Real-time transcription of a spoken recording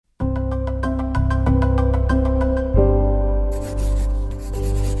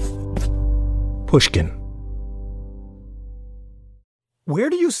Pushkin. Where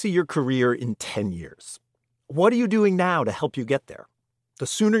do you see your career in 10 years? What are you doing now to help you get there? The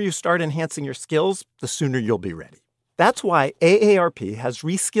sooner you start enhancing your skills, the sooner you'll be ready. That's why AARP has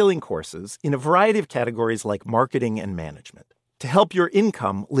reskilling courses in a variety of categories like marketing and management to help your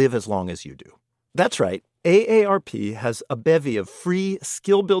income live as long as you do. That's right. AARP has a bevy of free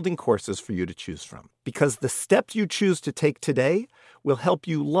skill-building courses for you to choose from because the steps you choose to take today will help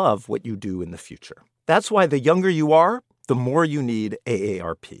you love what you do in the future. That's why the younger you are, the more you need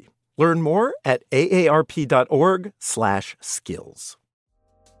AARP. Learn more at aarp.org/skills.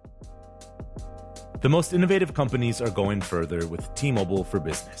 The most innovative companies are going further with T-Mobile for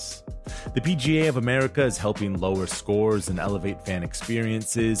Business. The PGA of America is helping lower scores and elevate fan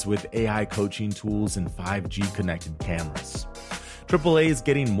experiences with AI coaching tools and 5G connected cameras. AAA is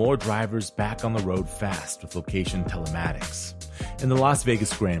getting more drivers back on the road fast with location telematics. And the Las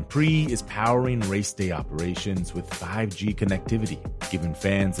Vegas Grand Prix is powering race day operations with 5G connectivity, giving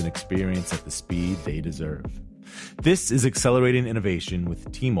fans an experience at the speed they deserve. This is accelerating innovation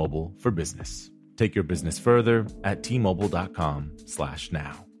with T-Mobile for Business. Take your business further at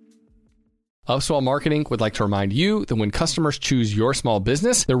T-Mobile.com/now. Upswell Marketing would like to remind you that when customers choose your small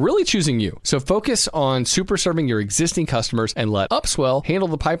business, they're really choosing you. So focus on super serving your existing customers and let Upswell handle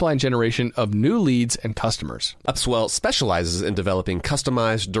the pipeline generation of new leads and customers. Upswell specializes in developing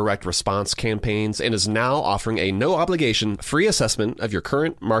customized direct response campaigns and is now offering a no-obligation free assessment of your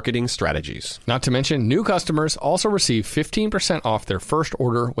current marketing strategies. Not to mention, new customers also receive 15% off their first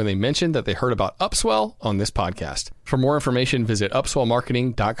order when they mention that they heard about Upswell on this podcast. For more information, visit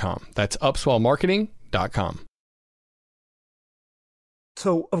upswellmarketing.com. That's upswellmarketing.com.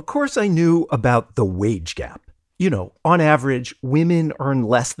 So, of course, I knew about the wage gap. You know, on average, women earn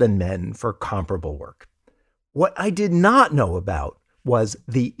less than men for comparable work. What I did not know about was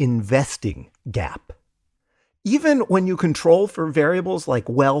the investing gap. Even when you control for variables like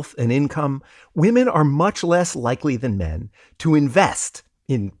wealth and income, women are much less likely than men to invest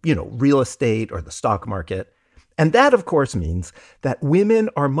in, real estate or the stock market. And that, of course, means that women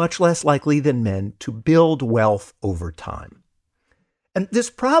are much less likely than men to build wealth over time. And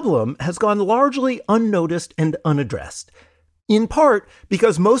this problem has gone largely unnoticed and unaddressed, in part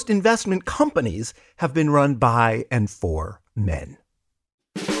because most investment companies have been run by and for men.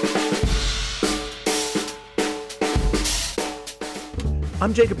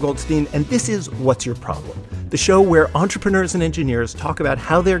 I'm Jacob Goldstein, and this is What's Your Problem?, the show where entrepreneurs and engineers talk about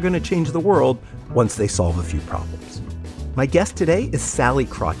how they're going to change the world once they solve a few problems. My guest today is Sallie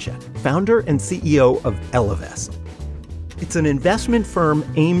Krawcheck, founder and CEO of Ellevest. It's an investment firm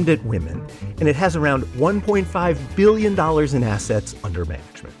aimed at women, and it has around $1.5 billion in assets under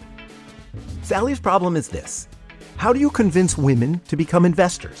management. Sallie's problem is this: how do you convince women to become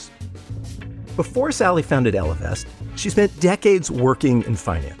investors? Before Sallie founded Ellevest, she spent decades working in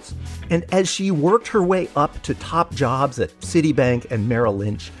finance. And as she worked her way up to top jobs at Citibank and Merrill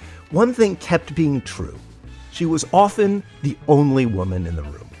Lynch, one thing kept being true. She was often the only woman in the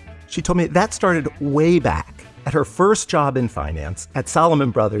room. She told me that started way back at her first job in finance at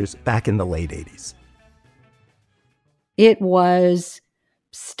Salomon Brothers back in the late 80s. It was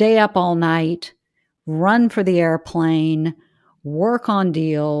stay up all night, run for the airplane, work on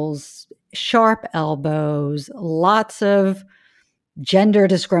deals, sharp elbows, lots of gender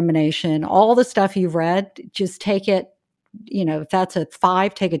discrimination, all the stuff you've read. Just take it, if that's a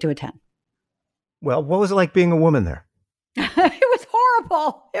 5, take it to a 10. Well, what was it like being a woman there? It was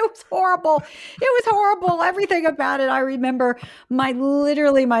horrible. It was horrible. Everything about it. I remember my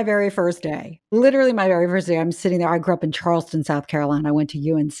very first day. I'm sitting there. I grew up in Charleston, South Carolina. I went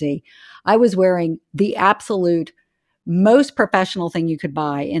to UNC. I was wearing the absolute most professional thing you could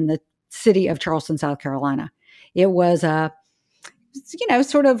buy in the city of Charleston, South Carolina. It was a,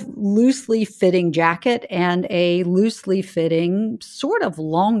 sort of loosely fitting jacket and a loosely fitting sort of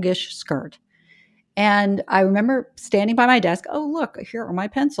longish skirt. And I remember standing by my desk. Oh, look, here are my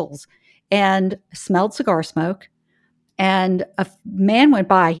pencils, and smelled cigar smoke. And a man went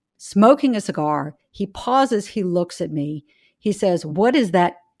by smoking a cigar. He pauses. He looks at me. He says, "What is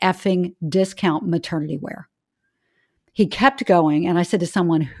that effing discount maternity wear?" He kept going. And I said to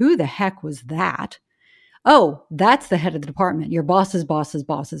someone, "Who the heck was that?" "Oh, that's the head of the department, your boss's boss's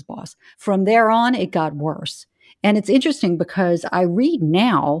boss's boss." From there on, it got worse. And it's interesting because I read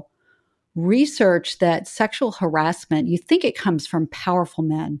now research that sexual harassment, you think it comes from powerful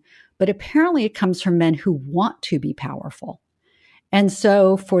men, but apparently it comes from men who want to be powerful. And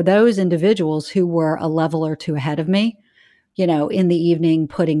so for those individuals who were a level or two ahead of me, in the evening,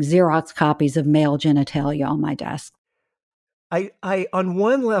 putting Xerox copies of male genitalia on my desk. I on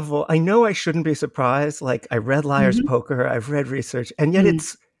one level, I know I shouldn't be surprised. Like I read Liar's Poker, I've read research, and yet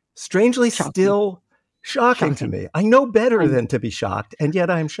it's strangely still shocking to me. I know better than to be shocked, and yet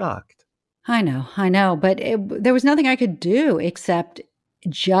I'm shocked. I know. But there was nothing I could do except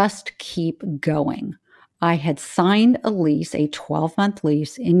just keep going. I had signed a lease, a 12-month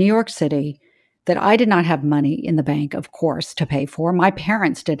lease in New York City that I did not have money in the bank, of course, to pay for. My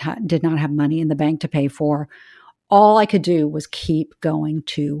parents did not have money in the bank to pay for. All I could do was keep going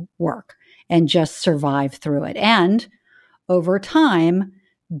to work and just survive through it. And over time,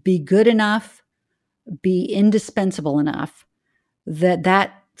 be good enough, be indispensable enough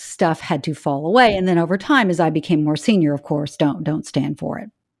that stuff had to fall away. And then over time, as I became more senior, of course, don't stand for it.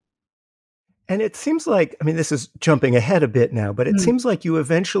 And it seems like, I mean, this is jumping ahead a bit now, but it seems like you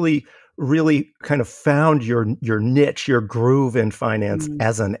eventually really kind of found your niche, your groove in finance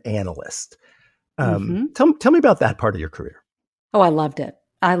as an analyst. Tell me about that part of your career. Oh, I loved it.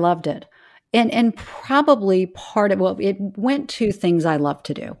 And probably part of, well, it went to things I love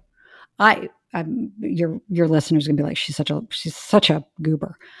to do. Your listeners are gonna be like, she's such a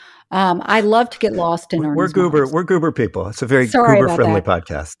goober. I love to get lost in we're goober people. It's a very goober friendly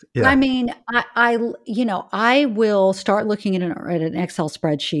podcast. Yeah. I mean, I will start looking at an Excel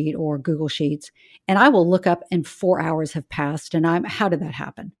spreadsheet or Google Sheets, and I will look up and 4 hours have passed. And how did that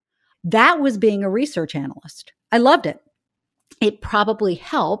happen? That was being a research analyst. I loved it. It probably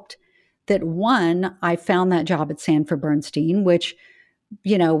helped that I found that job at Sanford Bernstein, which,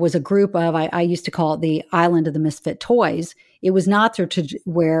 was a group of, I used to call it the island of the misfit toys. It was not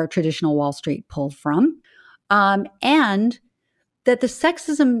where traditional Wall Street pulled from. And that the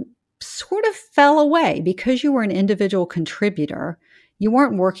sexism sort of fell away because you were an individual contributor. You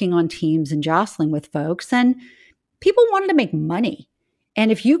weren't working on teams and jostling with folks, and people wanted to make money. And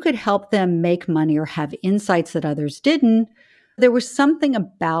if you could help them make money or have insights that others didn't, there was something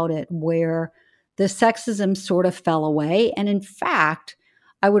about it where the sexism sort of fell away. And in fact,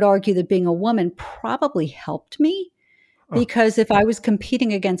 I would argue that being a woman probably helped me because if I was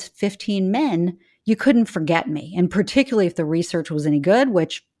competing against 15 men, you couldn't forget me. And particularly if the research was any good,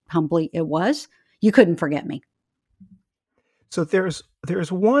 which humbly it was, you couldn't forget me. So there's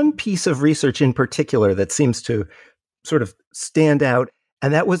one piece of research in particular that seems to sort of stand out.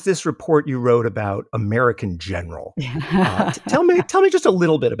 And that was this report you wrote about American General. Tell me just a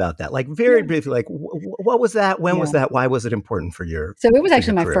little bit about that. Like very briefly, like what was that? When was that? Why was it important for your So it was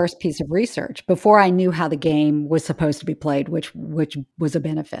actually my first piece of research before I knew how the game was supposed to be played, which was a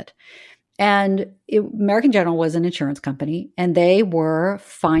benefit. And American General was an insurance company, and they were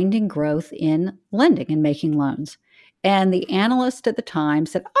finding growth in lending and making loans. And the analyst at the time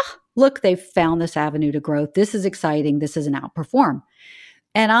said, look, they've found this avenue to growth. This is exciting. This is an outperform.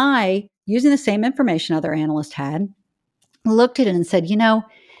 And I, using the same information other analysts had, looked at it and said,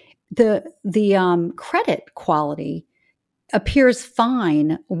 the credit quality appears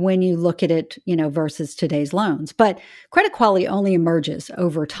fine when you look at it, versus today's loans. But credit quality only emerges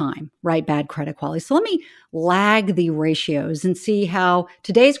over time, right? Bad credit quality. So let me lag the ratios and see how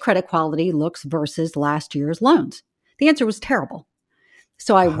today's credit quality looks versus last year's loans. The answer was terrible.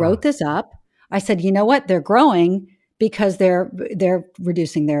 So I wrote this up. I said, you know what? They're growing because they're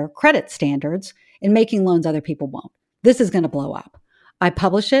reducing their credit standards and making loans other people won't. This is going to blow up. I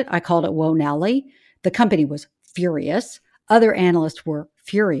published it. I called it Whoa Nelly. The company was furious. Other analysts were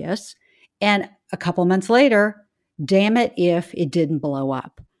furious. And a couple months later, damn it if it didn't blow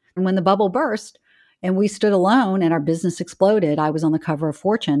up. And when the bubble burst and we stood alone and our business exploded, I was on the cover of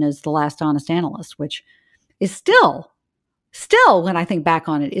Fortune as the last honest analyst, which is still, when I think back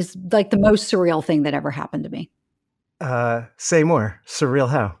on it, is like the most surreal thing that ever happened to me. Say more. Surreal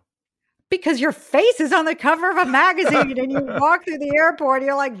how? Because your face is on the cover of a magazine and you walk through the airport and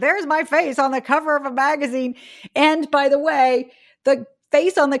you're like, there's my face on the cover of a magazine. And by the way, the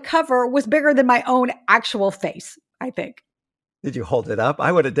face on the cover was bigger than my own actual face, I think. Did you hold it up?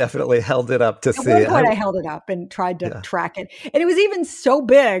 I would have definitely held it up to see it. At one point I held it up and tried to track it. And it was even so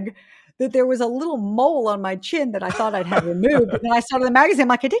big that there was a little mole on my chin that I thought I'd have removed. And then I saw it in the magazine. I'm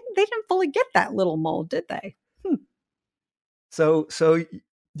like, they didn't fully get that little mole, did they? So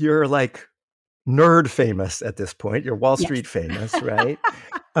you're like nerd famous at this point. You're Wall Street famous, right?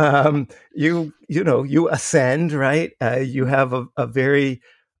 You ascend, right? You have a very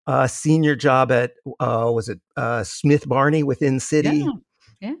senior job at Smith Barney within Citi,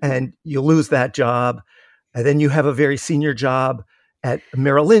 and you lose that job, and then you have a very senior job at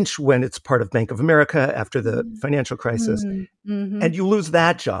Merrill Lynch when it's part of Bank of America after the financial crisis, and you lose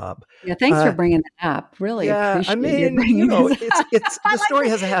that job. Yeah, thanks for bringing that up. Really appreciate you bringing it's the story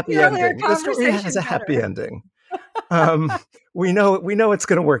has a happy ending. The story has a happy ending. Um, we know it's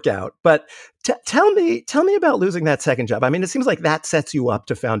going to work out. But tell me about losing that second job. I mean, it seems like that sets you up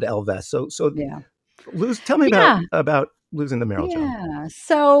to found Ellevest. So Yeah. tell me about losing the Merrill job. Yeah.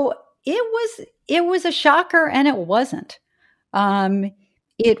 So it was a shocker, and it wasn't.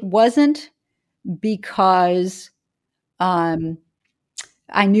 It wasn't because I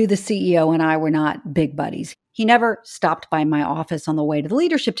knew the CEO and I were not big buddies. He never stopped by my office on the way to the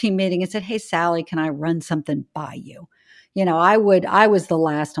leadership team meeting and said, "Hey, Sally, can I run something by you?" I was the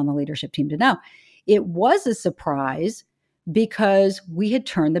last on the leadership team to know. It was a surprise because we had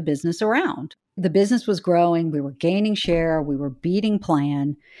turned the business around. The business was growing. We were gaining share. We were beating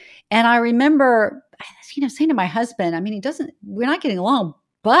plan. And I remember, saying to my husband, we're not getting along,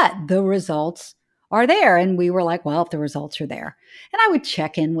 but the results are there. And we were like, well, if the results are there. And I would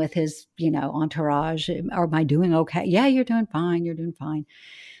check in with his, entourage. Am I doing okay? Yeah, you're doing fine. You're doing fine.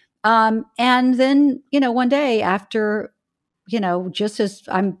 And then, one day after, just as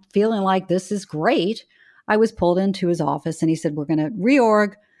I'm feeling like this is great, I was pulled into his office and he said, we're going to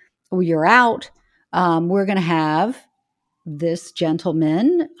reorg. You're out. We're going to have this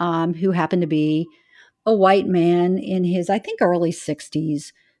gentleman who happened to be a white man in his, I think, early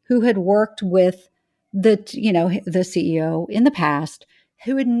 60s, who had worked with the CEO in the past,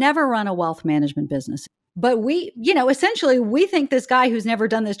 who had never run a wealth management business. But we, essentially, we think this guy who's never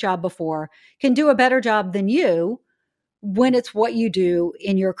done this job before can do a better job than you when it's what you do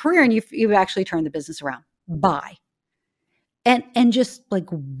in your career and you've actually turned the business around. Bye. And just like,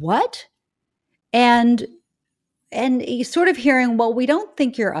 what? And sort of hearing, well, we don't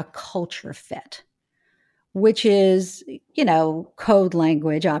think you're a culture fit, which is, code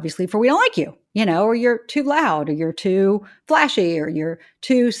language, obviously, for we don't like you, or you're too loud, or you're too flashy, or you're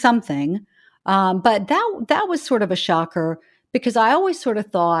too something. But that was sort of a shocker because I always sort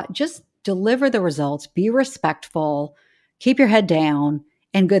of thought, just deliver the results, be respectful, keep your head down,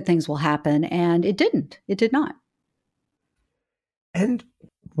 and good things will happen. And it didn't. It did not. And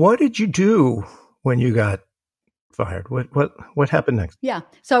what did you do when you got fired? What happened next? Yeah.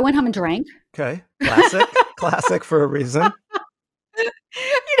 So I went home and drank. Okay. Classic for a reason.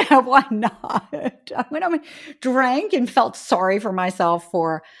 Why not? I went home and drank and felt sorry for myself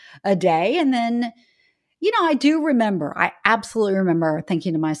for a day. And then, I absolutely remember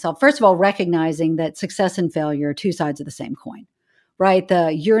thinking to myself, first of all, recognizing that success and failure are two sides of the same coin, right?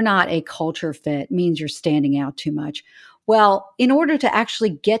 You're not a culture fit means you're standing out too much. Well, in order to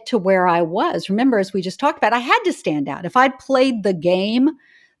actually get to where I was, remember, as we just talked about, I had to stand out. If I'd played the game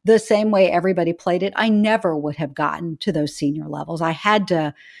the same way everybody played it, I never would have gotten to those senior levels. I had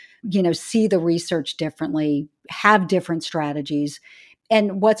to, see the research differently, have different strategies.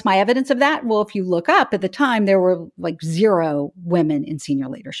 And what's my evidence of that? Well, if you look up at the time, there were like 0 women in senior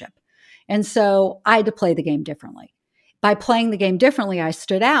leadership. And so I had to play the game differently. By playing the game differently, I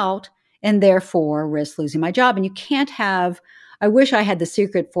stood out and therefore risk losing my job. And you can't have, I wish I had the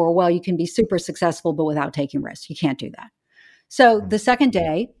secret for, well, you can be super successful, but without taking risks. You can't do that. So the second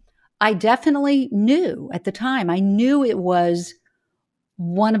day, I definitely knew at the time, I knew it was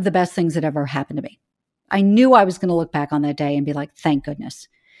one of the best things that ever happened to me. I knew I was going to look back on that day and be like, thank goodness.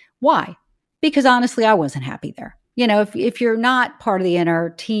 Why? Because honestly, I wasn't happy there. If you're not part of the inner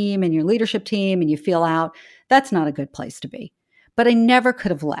team and your leadership team and you feel out, that's not a good place to be. But I never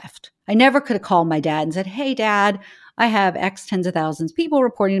could have left. I never could have called my dad and said, hey, Dad, I have X tens of thousands of people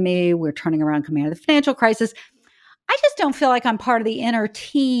reporting to me. We're turning around coming out of the financial crisis. I just don't feel like I'm part of the inner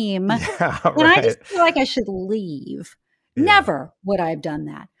team. Yeah, and right. I just feel like I should leave. Yeah. Never would I have done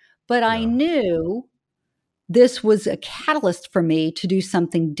that. But I knew this was a catalyst for me to do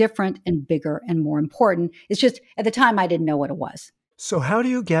something different and bigger and more important. It's just at the time I didn't know what it was. So how do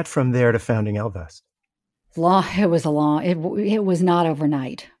you get from there to founding Ellevest? It was not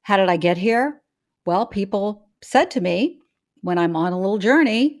overnight. How did I get here? Well, people said to me when I'm on a little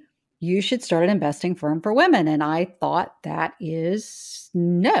journey, you should start an investing firm for women. And I thought that is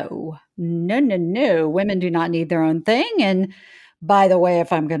no. Women do not need their own thing. And by the way,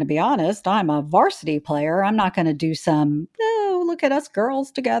 if I'm going to be honest, I'm a varsity player. I'm not going to do some, look at us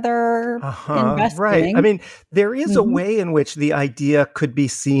girls together investing. Right. I mean, there is a way in which the idea could be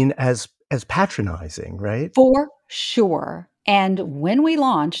seen as patronizing, right? For sure. And when we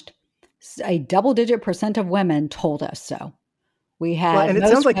launched, a double-digit % of women told us so. We had, and it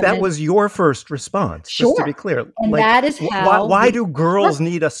sounds like that was your first response. Sure. Just to be clear, and that is how. Why do girls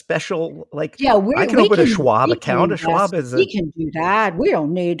need a special I can open a Schwab account. A Schwab is. We can do that. We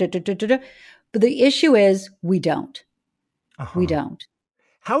don't need. But the issue is we don't. We don't.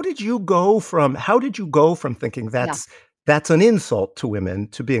 How did you go from thinking that's an insult to women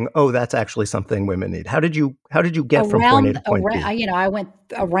to being, oh, that's actually something women need. How did you get from point A to point B? I went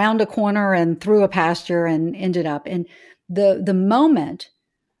around a corner and through a pasture and ended up. And the moment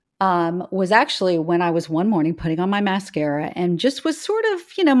was actually when I was one morning putting on my mascara and just was sort of,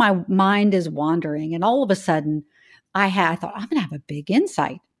 my mind is wandering. And all of a sudden I thought, I'm going to have a big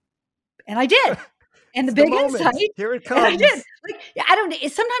insight. And I did. And the big insight, here it comes. I did.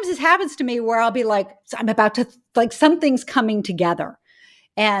 Sometimes this happens to me where I'll be like, I'm about to, something's coming together.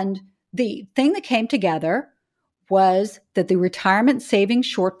 And the thing that came together was that the retirement savings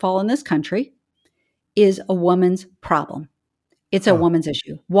shortfall in this country is a woman's problem. It's a woman's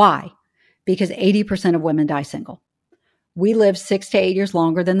issue. Why? Because 80% of women die single. We live 6 to 8 years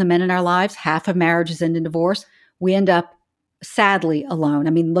longer than the men in our lives. Half of marriages end in divorce. We end up sadly alone.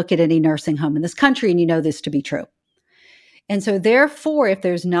 I mean, look at any nursing home in this country and you know this to be true. And so therefore, if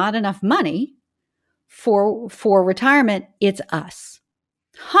there's not enough money for retirement, it's us.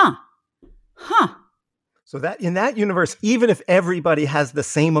 Huh. So that in that universe, even if everybody has the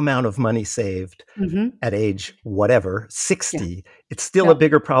same amount of money saved at age whatever, 60, it's still a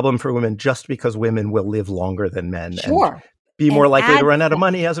bigger problem for women just because women will live longer than men and be more likely to run out of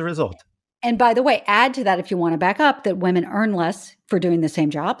money as a result. And by the way, add to that, if you want to back up, that women earn less for doing the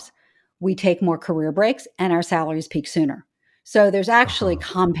same jobs. We take more career breaks and our salaries peak sooner. So there's actually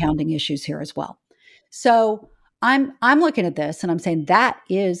compounding issues here as well. So I'm looking at this and I'm saying that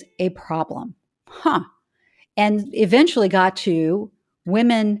is a problem. And eventually got to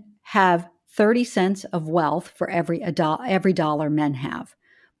women have 30 cents of wealth for every dollar men have.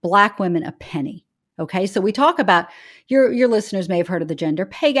 Black women, a penny. Okay, so we talk about, your listeners may have heard of the gender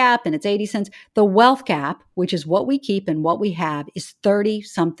pay gap and it's 80 cents. The wealth gap, which is what we keep and what we have, is 30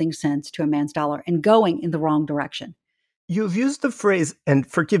 something cents to a man's dollar and going in the wrong direction. You've used the phrase, and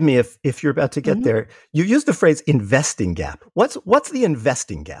forgive me if you're about to get there, you've used the phrase investing gap. What's the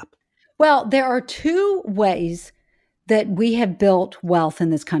investing gap? Well, there are two ways that we have built wealth in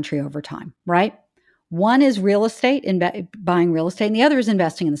this country over time, right? One is real estate, buying real estate, and the other is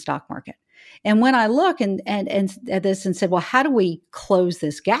investing in the stock market. And when I look and at this and said, well, how do we close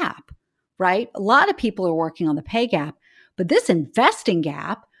this gap, right? A lot of people are working on the pay gap, but this investing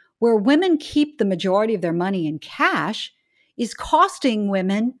gap where women keep the majority of their money in cash is costing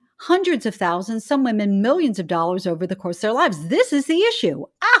women hundreds of thousands, some women millions of dollars over the course of their lives. This is the issue.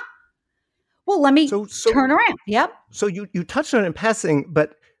 Well, let me turn around. Yep. So you touched on it in passing,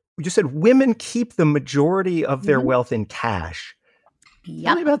 but you said women keep the majority of their wealth in cash. Yep.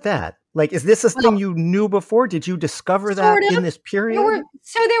 Tell me about that. Is this a thing you knew before? Did you discover that in this period? There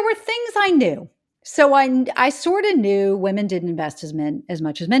were things I knew. So I sort of knew women didn't invest as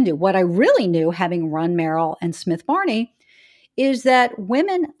much as men do. What I really knew, having run Merrill and Smith Barney, is that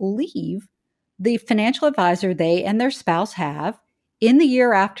women leave the financial advisor they and their spouse have in the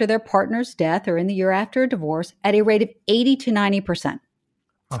year after their partner's death or in the year after a divorce at a rate of 80 to 90%.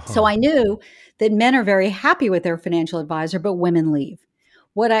 So I knew that men are very happy with their financial advisor, but women leave.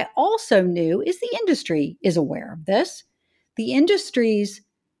 What I also knew is the industry is aware of this. The industry's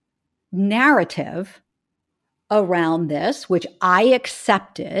narrative around this, which I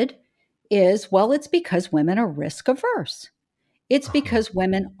accepted, is, well, it's because women are risk averse. It's because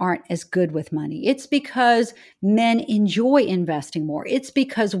women aren't as good with money. It's because men enjoy investing more. It's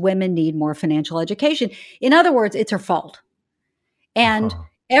because women need more financial education. In other words, it's her fault. And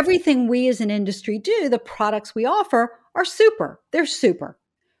everything we as an industry do, the products we offer are super. They're super.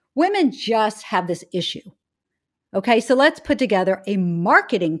 Women just have this issue. Okay, so let's put together a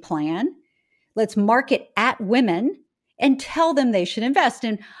marketing plan. Let's market at women and tell them they should invest.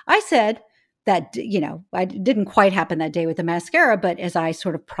 And I said, that, I didn't quite happen that day with the mascara, but as I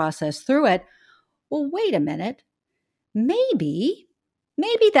sort of processed through it, well, wait a minute, maybe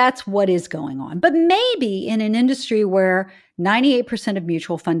that's what is going on. But maybe in an industry where 98% of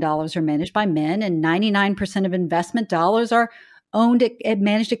mutual fund dollars are managed by men and 99% of investment dollars are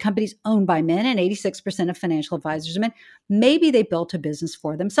managed at companies owned by men and 86% of financial advisors are men, maybe they built a business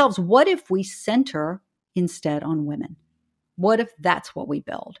for themselves. What if we center instead on women? What if that's what we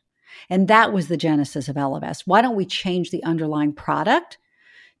build? And that was the genesis of Ellevest. Why don't we change the underlying product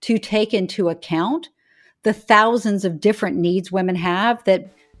to take into account the thousands of different needs women have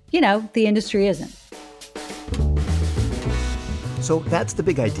that, the industry isn't? So that's the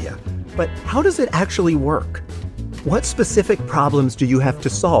big idea. But how does it actually work? What specific problems do you have to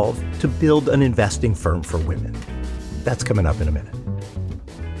solve to build an investing firm for women? That's coming up in a minute.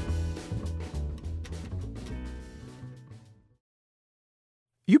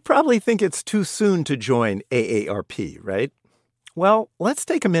 You probably think it's too soon to join AARP, right? Well, let's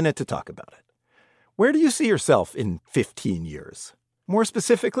take a minute to talk about it. Where do you see yourself in 15 years? More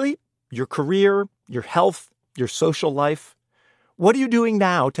specifically, your career, your health, your social life. What are you doing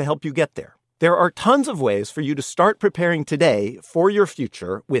now to help you get there? There are tons of ways for you to start preparing today for your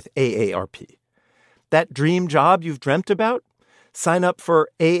future with AARP. That dream job you've dreamt about? Sign up for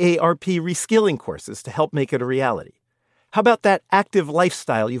AARP reskilling courses to help make it a reality. How about that active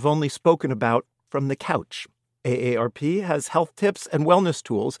lifestyle you've only spoken about from the couch? AARP has health tips and wellness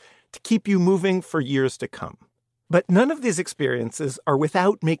tools to keep you moving for years to come. But none of these experiences are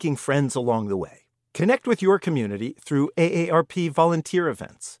without making friends along the way. Connect with your community through AARP volunteer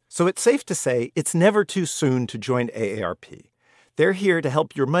events. So it's safe to say it's never too soon to join AARP. They're here to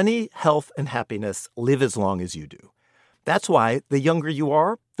help your money, health, and happiness live as long as you do. That's why the younger you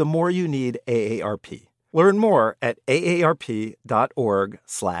are, the more you need AARP. Learn more at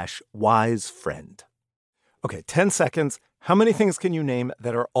aarp.org/wisefriend. Okay, 10 seconds. How many things can you name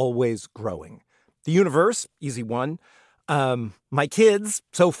that are always growing? The universe, easy one. My kids,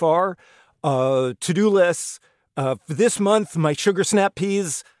 so far. To-do lists. For this month, my sugar snap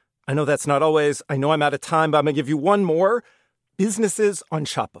peas. I know that's not always. I know I'm out of time, but I'm going to give you one more. Businesses on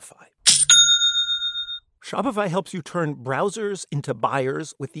Shopify. Shopify helps you turn browsers into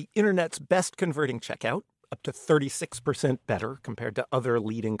buyers with the internet's best converting checkout, up to 36% better compared to other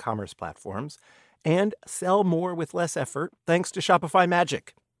leading commerce platforms, and sell more with less effort thanks to Shopify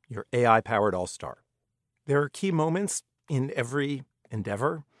Magic, your AI-powered all-star. There are key moments in every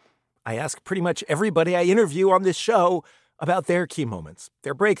endeavor. I ask pretty much everybody I interview on this show about their key moments,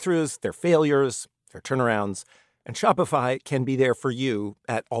 their breakthroughs, their failures, their turnarounds, and Shopify can be there for you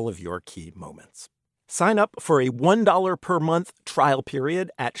at all of your key moments. Sign up for a $1 per month trial period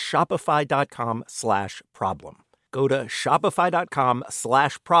at shopify.com/problem. Go to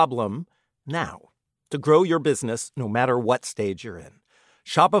shopify.com/problem now to grow your business no matter what stage you're in.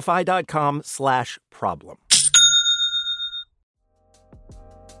 Shopify.com/problem.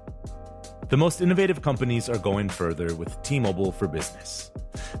 The most innovative companies are going further with T-Mobile for Business.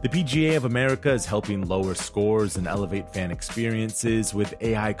 The PGA of America is helping lower scores and elevate fan experiences with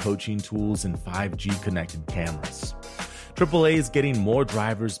AI coaching tools and 5G connected cameras. AAA is getting more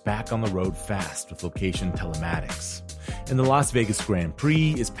drivers back on the road fast with location telematics. And the Las Vegas Grand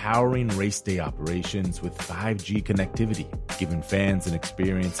Prix is powering race day operations with 5G connectivity, giving fans an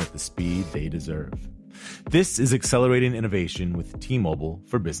experience at the speed they deserve. This is accelerating innovation with T-Mobile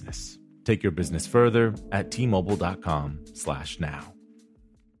for Business. Take your business further at T-Mobile.com/now.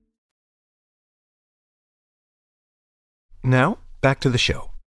 Now, back to the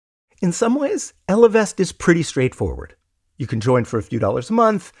show. In some ways, Ellevest is pretty straightforward. You can join for a few dollars a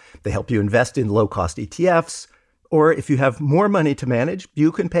month. They help you invest in low-cost ETFs. Or if you have more money to manage,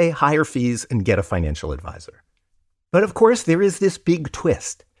 you can pay higher fees and get a financial advisor. But of course, there is this big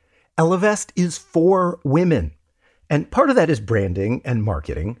twist. Ellevest is for women. And part of that is branding and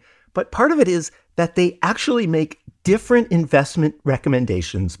marketing. But part of it is that they actually make different investment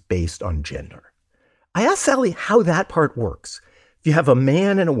recommendations based on gender. I asked Sally how that part works. If you have a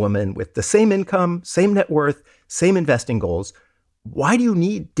man and a woman with the same income, same net worth, same investing goals, why do you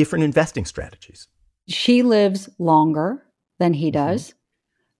need different investing strategies? She lives longer than he does.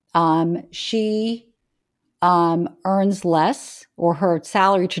 She earns less, or her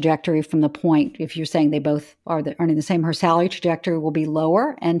salary trajectory from the point, if you're saying they both are earning the same, her salary trajectory will be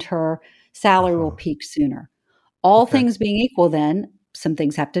lower and her salary will peak sooner. All things being equal, then some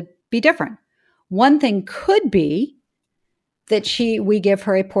things have to be different. One thing could be that we give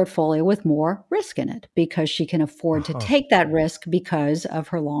her a portfolio with more risk in it because she can afford to take that risk because of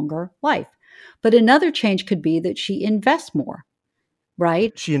her longer life. But another change could be that she invests more.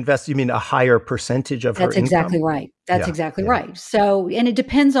 Right? She invests, you mean a higher percentage of her income? That's exactly right. That's exactly right. So, and it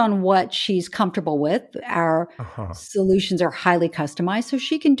depends on what she's comfortable with. Our solutions are highly customized, so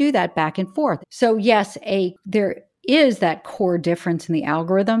she can do that back and forth. So yes, there is that core difference in the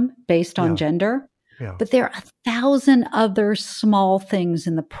algorithm based on gender, but there are 1,000 other small things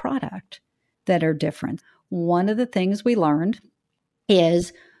in the product that are different. One of the things we learned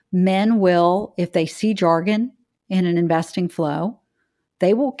is men will, if they see jargon in an investing flow,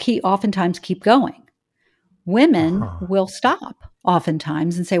 they will oftentimes keep going. Women will stop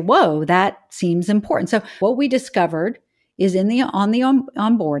oftentimes and say, whoa, that seems important. So what we discovered is on the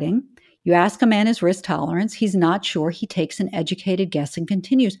onboarding, you ask a man his risk tolerance. He's not sure. He takes an educated guess and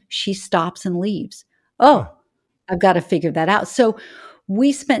continues. She stops and leaves. I've got to figure that out. So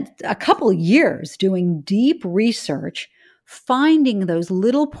we spent a couple of years doing deep research, finding those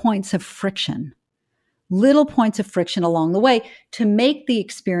little points of friction along the way to make the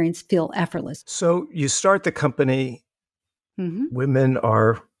experience feel effortless. So you start the company, women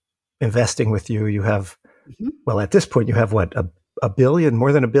are investing with you. You have, Mhm. well, at this point, you have what, a billion,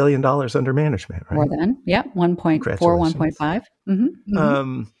 more than $1 billion under management, right? More than, 1.4, 1.5.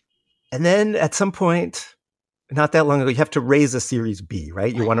 And then at some point, not that long ago, you have to raise a Series B,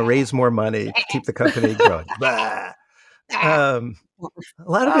 right? You want to raise more money to keep the company growing. Blah. A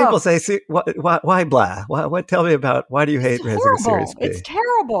lot of people say, why blah? What? Tell me about, why do you hate raising a Series B? It's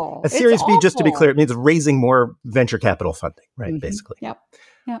terrible. A Series B, just to be clear, it means raising more venture capital funding, right? Basically. Yep.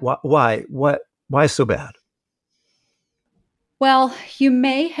 Why? Why so bad? Well, you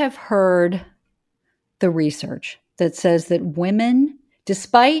may have heard the research that says that women,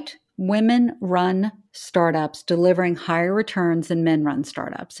 despite women-run startups delivering higher returns than men-run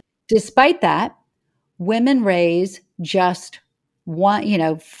startups, despite that, women raise just 4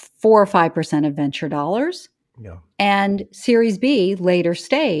 or 5% of venture dollars. Yeah. And Series B, later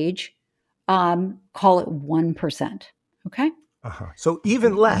stage, call it 1%. Okay. So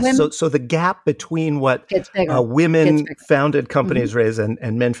even less. So the gap between what women-founded companies raise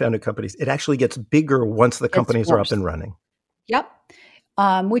and men-founded companies, it actually gets bigger once the companies are up and running. Yep.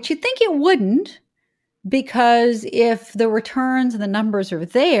 Which you'd think it wouldn't, because if the returns and the numbers are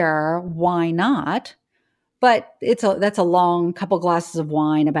there, why not? But that's a long couple glasses of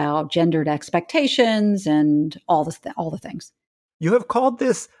wine about gendered expectations and all the things. You have called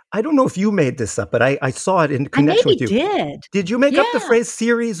this, I don't know if you made this up, but I saw it in connection with you. Did you make up the phrase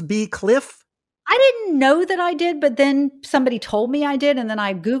Series B cliff? I didn't know that I did, but then somebody told me I did, and then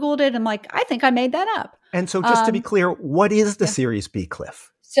I Googled it. And I'm like, I think I made that up. And so just to be clear, what is the Series B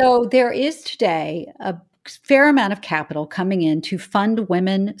cliff? So there is today a fair amount of capital coming in to fund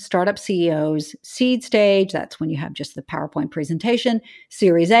women startup CEOs. Seed stage, that's when you have just the PowerPoint presentation.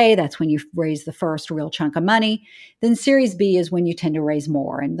 Series A, that's when you raise the first real chunk of money. Then Series B is when you tend to raise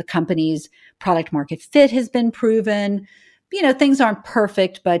more, and the company's product market fit has been proven. Things aren't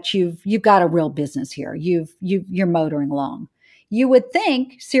perfect, but you've got a real business here. You're motoring along. You would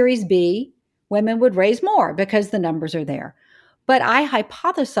think Series B, women would raise more because the numbers are there. But I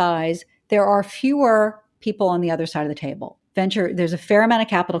hypothesize there are fewer people on the other side of the table. There's a fair amount of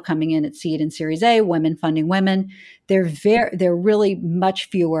capital coming in at seed and Series A, women funding women. There are really much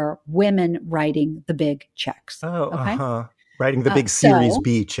fewer women writing the big checks. Writing the big Series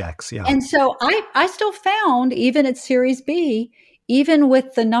B checks, yeah. And so I still found, even at Series B, even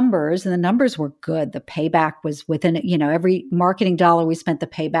with the numbers, and the numbers were good, the payback was within, every marketing dollar we spent, the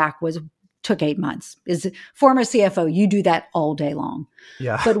payback took 8 months. As a former CFO, you do that all day long.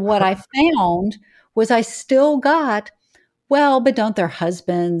 Yeah. But what I found was I still got, but don't their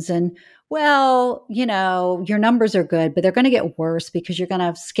husbands? And, your numbers are good, but they're going to get worse because you're going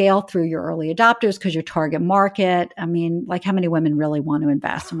to scale through your early adopters because your target market. I mean, like, how many women really want to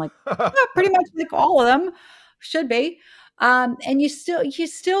invest? I'm like, pretty much like all of them should be. And you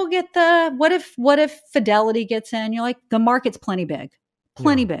still get the, what if Fidelity gets in? You're like, the market's plenty big,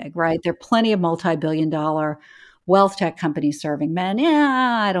 right? There are plenty of multi-billion-dollar wealth tech companies serving men.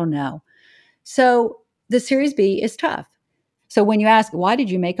 Yeah, I don't know. So the Series B is tough. So when you ask, why did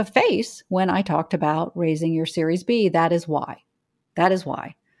you make a face when I talked about raising your Series B? That is why.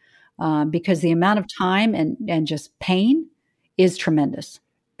 Because the amount of time and just pain is tremendous.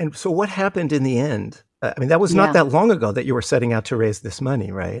 And so what happened in the end? That was not that long ago that you were setting out to raise this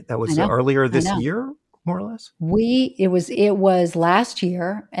money, right? That was earlier this year, more or less? It was last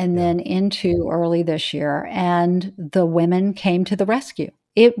year and then into early this year, and the women came to the rescue.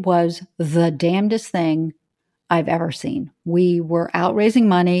 It was the damnedest thing I've ever seen. We were out raising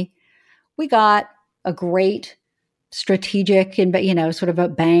money. We got a great strategic, sort of a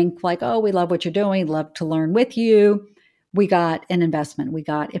bank, like, oh, we love what you're doing. Love to learn with you. We got an investment. We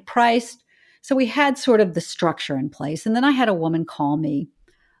got it priced. So we had sort of the structure in place. And then I had a woman call me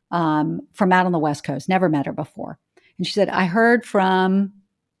from out on the West Coast, never met her before. And she said, I heard from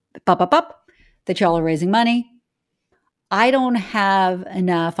that y'all are raising money. I don't have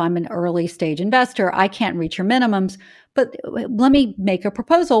enough. I'm an early stage investor. I can't reach your minimums, but let me make a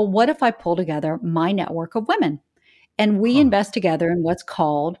proposal. What if I pull together my network of women and we invest together in what's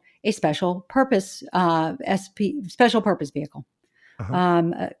called a special purpose vehicle?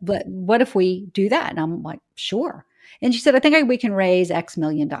 But what if we do that? And I'm like, sure. And she said, I think we can raise X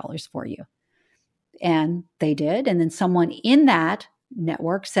million dollars for you. And they did. And then someone in that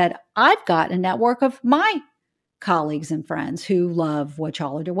network said, I've got a network of my colleagues and friends who love what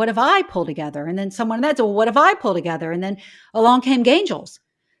y'all are doing. What if I pull together? And then someone that said, well, what if I pull together? And then along came Gangels,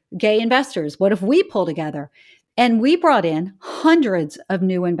 gay investors. What if we pull together? And we brought in hundreds of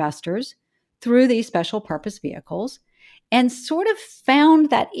new investors through these special purpose vehicles and sort of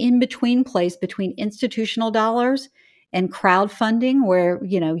found that in-between place between institutional dollars and crowdfunding where,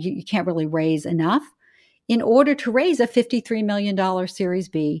 you can't really raise enough in order to raise a $53 million Series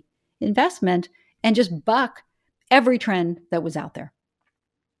B investment and just buck every trend that was out there.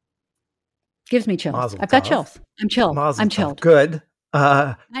 Gives me chills. Mazel I've got tov. chills. I'm chilled. Mazel I'm tov. chilled. Good.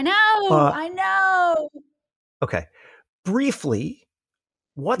 I know. Okay. Briefly,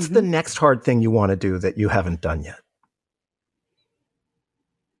 what's the next hard thing you want to do that you haven't done yet?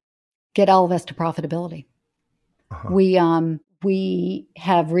 Get Ellevest to profitability. We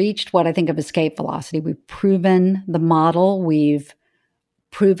have reached what I think of escape velocity. We've proven the model. We've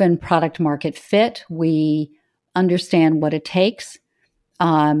proven product market fit. We understand what it takes.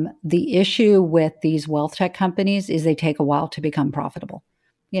 The issue with these wealth tech companies is they take a while to become profitable.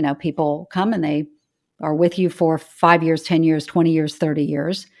 People come and they are with you for 5 years, 10 years, 20 years, 30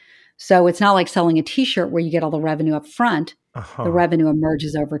 years. So it's not like selling a t-shirt where you get all the revenue up front. The revenue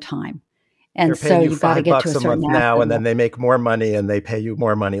emerges over time. And so you've got to get to a certain $5 now, and then they make more money and they pay you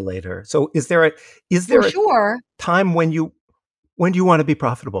more money later. So is there a time when you want to be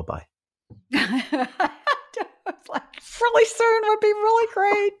profitable by? Really soon would be really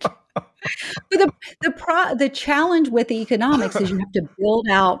great. But the challenge with the economics is you have to build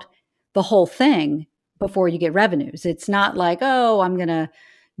out the whole thing before you get revenues. It's not like, I'm going to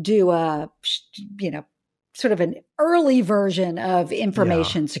do a, sort of an early version of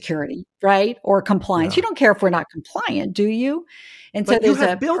information security, right? Or compliance. You don't care if we're not compliant, do you? And but so you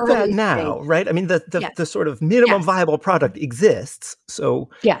have built that now, stage. Right? I mean, the sort of minimum viable product exists. So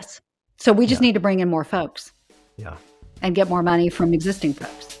yes. So we just need to bring in more folks. Yeah. And get more money from existing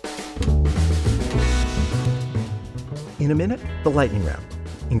folks. In a minute, the lightning round,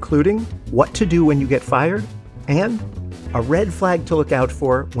 including what to do when you get fired and a red flag to look out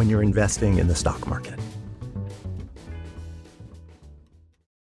for when you're investing in the stock market.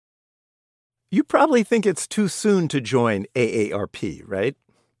 You probably think it's too soon to join AARP, right?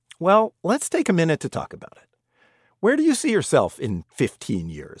 Well, let's take a minute to talk about it. Where do you see yourself in 15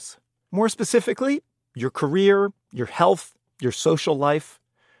 years? More specifically, your career, your health, your social life.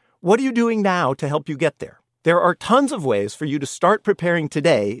 What are you doing now to help you get there? There are tons of ways for you to start preparing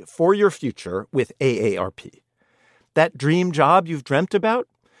today for your future with AARP. That dream job you've dreamt about?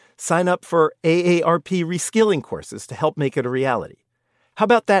 Sign up for AARP reskilling courses to help make it a reality. How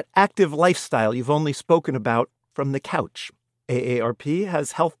about that active lifestyle you've only spoken about from the couch? AARP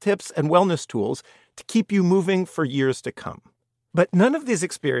has health tips and wellness tools to keep you moving for years to come. But none of these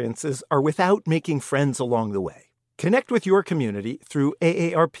experiences are without making friends along the way. Connect with your community through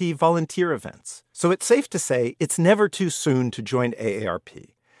AARP volunteer events. So it's safe to say it's never too soon to join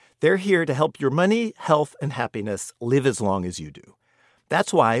AARP. They're here to help your money, health, and happiness live as long as you do.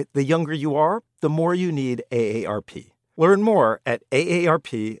 That's why the younger you are, the more you need AARP. Learn more at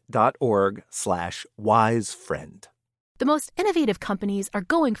aarp.org/wisefriend. The most innovative companies are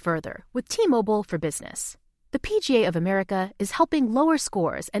going further with T-Mobile for Business. The PGA of America is helping lower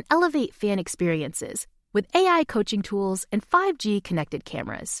scores and elevate fan experiences with AI coaching tools and 5G connected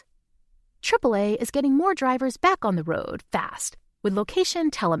cameras. AAA is getting more drivers back on the road fast with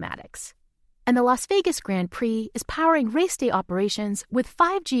location telematics. And the Las Vegas Grand Prix is powering race day operations with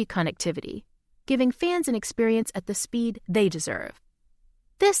 5G connectivity, giving fans an experience at the speed they deserve.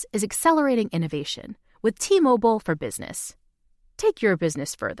 This is accelerating innovation with T-Mobile for Business. Take your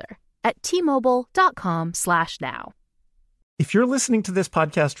business further at T-Mobile.com/now. If you're listening to this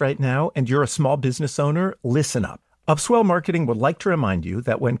podcast right now and you're a small business owner, listen up. Upswell Marketing would like to remind you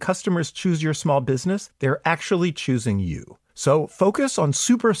that when customers choose your small business, they're actually choosing you. So focus on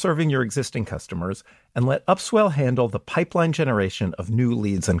super serving your existing customers and let Upswell handle the pipeline generation of new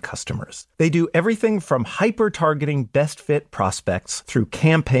leads and customers. They do everything from hyper-targeting best fit prospects through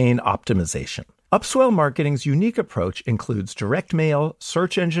campaign optimization. Upswell Marketing's unique approach includes direct mail,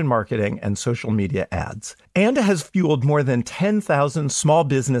 search engine marketing, and social media ads, and has fueled more than 10,000 small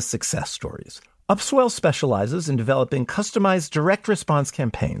business success stories. Upswell specializes in developing customized direct response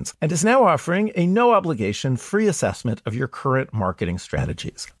campaigns and is now offering a no-obligation free assessment of your current marketing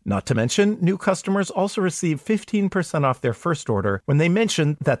strategies. Not to mention, new customers also receive 15% off their first order when they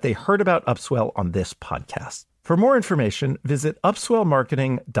mention that they heard about Upswell on this podcast. For more information, visit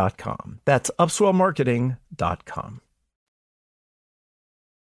upswellmarketing.com. That's upswellmarketing.com.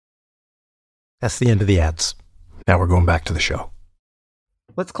 That's the end of the ads. Now we're going back to the show.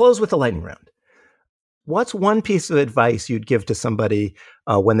 Let's close with the lightning round. What's one piece of advice you'd give to somebody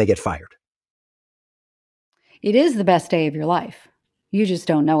when they get fired? It is the best day of your life. You just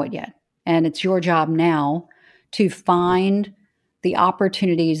don't know it yet. And it's your job now to find the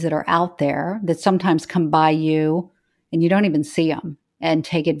opportunities that are out there that sometimes come by you and you don't even see them, and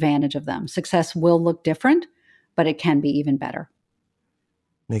take advantage of them. Success will look different but it can be even better.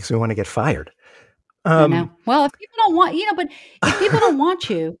 Makes me want to get fired. I know. Well, if people don't want, but if people don't want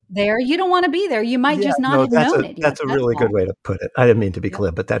you there, you don't want to be there. You might just not have known it yet. That's a really good way to put it. I didn't mean to be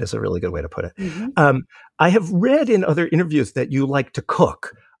glib, but that is a really good way to put it. Mm-hmm. I have read in other interviews that you like to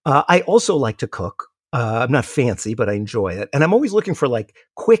cook. I also like to cook. I'm not fancy, but I enjoy it. And I'm always looking for like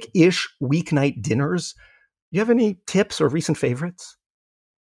quick-ish weeknight dinners. Do you have any tips or recent favorites?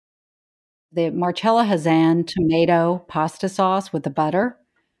 The Marcella Hazan tomato pasta sauce with the butter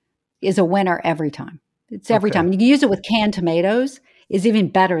is a winner every time. It's every time. And you can use it with canned tomatoes. Is even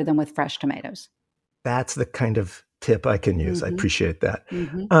better than with fresh tomatoes. That's the kind of tip I can use. Mm-hmm. I appreciate that.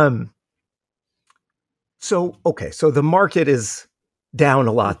 Mm-hmm. So the market is down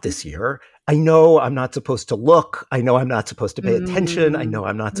a lot this year. I know I'm not supposed to look. I know I'm not supposed to pay attention. I know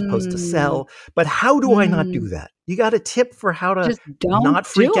I'm not supposed to sell. But how do I not do that? You got a tip for how to not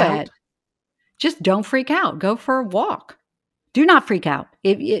freak out? Just don't freak out. Go for a walk. Do not freak out.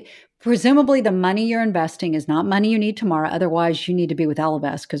 Presumably the money you're investing is not money you need tomorrow. Otherwise, you need to be with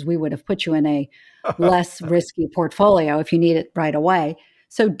Ellevest because we would have put you in a less risky portfolio if you need it right away.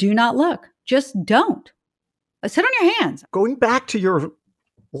 So do not look. Just don't. Sit on your hands. Going back to your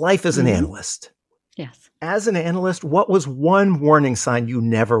life as an analyst. Yes. As an analyst, what was one warning sign you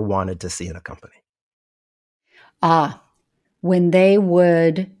never wanted to see in a company? When they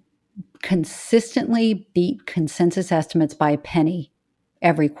would consistently beat consensus estimates by a penny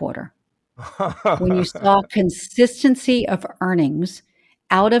every quarter. When you saw consistency of earnings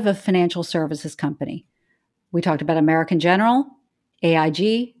out of a financial services company. We talked about American General,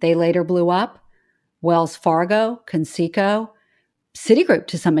 AIG, they later blew up, Wells Fargo, Conseco, Citigroup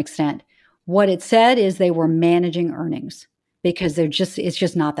to some extent. What it said is they were managing earnings because it's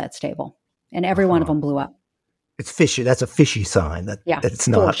just not that stable. And every one of them blew up. It's fishy. That's a fishy sign that it's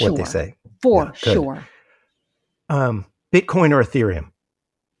not what they say. For sure. Bitcoin or Ethereum?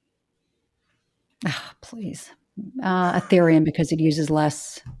 Please. Ethereum because it uses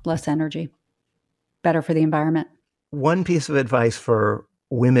less energy. Better for the environment. One piece of advice for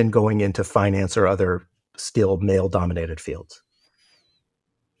women going into finance or other still male-dominated fields.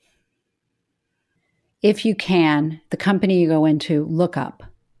 If you can, the company you go into, look up.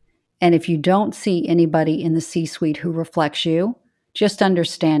 And if you don't see anybody in the C-suite who reflects you, just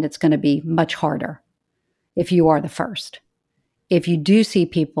understand it's going to be much harder if you are the first. If you do see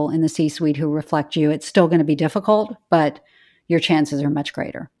people in the C-suite who reflect you, it's still going to be difficult, but your chances are much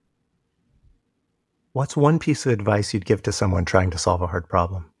greater. What's one piece of advice you'd give to someone trying to solve a hard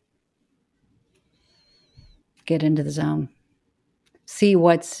problem? Get into the zone. See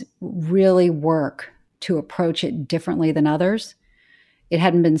what's really work to approach it differently than others. It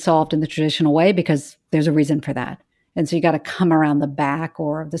hadn't been solved in the traditional way because there's a reason for that. And so you got to come around the back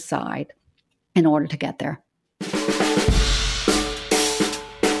or the side in order to get there.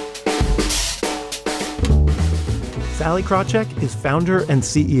 Sallie Krawcheck is founder and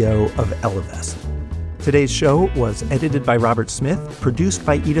CEO of Ellevest. Today's show was edited by Robert Smith, produced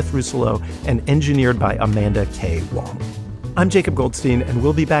by Edith Russello, and engineered by Amanda K. Wong. I'm Jacob Goldstein, and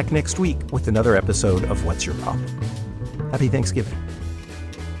we'll be back next week with another episode of What's Your Problem? Happy Thanksgiving.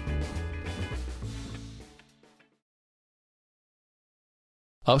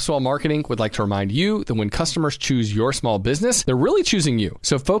 Upswell Marketing would like to remind you that when customers choose your small business, they're really choosing you.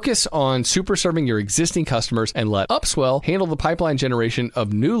 So focus on super serving your existing customers and let Upswell handle the pipeline generation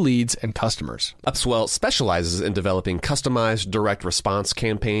of new leads and customers. Upswell specializes in developing customized direct response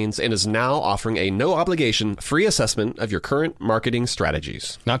campaigns and is now offering a no-obligation free assessment of your current marketing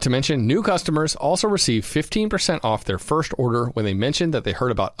strategies. Not to mention, new customers also receive 15% off their first order when they mention that they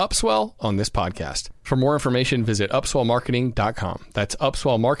heard about Upswell on this podcast. For more information, visit upswellmarketing.com. That's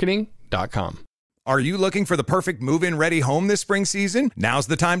upswellmarketing.com. Are you looking for the perfect move-in ready home this spring season? Now's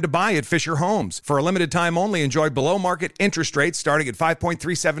the time to buy at Fisher Homes. For a limited time only, enjoy below-market interest rates starting at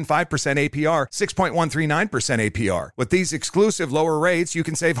 5.375% APR, 6.139% APR. With these exclusive lower rates, you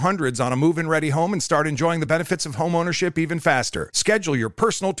can save hundreds on a move-in ready home and start enjoying the benefits of home ownership even faster. Schedule your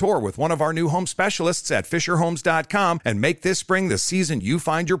personal tour with one of our new home specialists at FisherHomes.com and make this spring the season you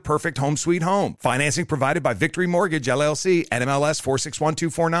find your perfect home sweet home. Financing provided by Victory Mortgage, LLC, NMLS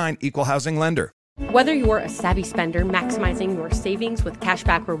 461249, Equal Housing Lender. Whether you're a savvy spender maximizing your savings with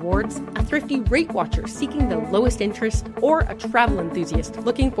cashback rewards, a thrifty rate watcher seeking the lowest interest, or a travel enthusiast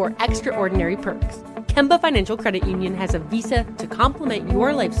looking for extraordinary perks, Kemba Financial Credit Union has a visa to complement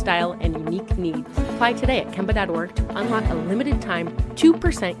your lifestyle and unique needs. Apply today at Kemba.org to unlock a limited-time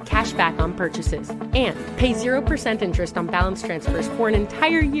 2% cash back on purchases and pay 0% interest on balance transfers for an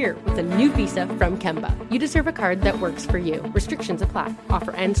entire year with a new visa from Kemba. You deserve a card that works for you. Restrictions apply.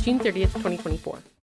 Offer ends June 30th, 2024.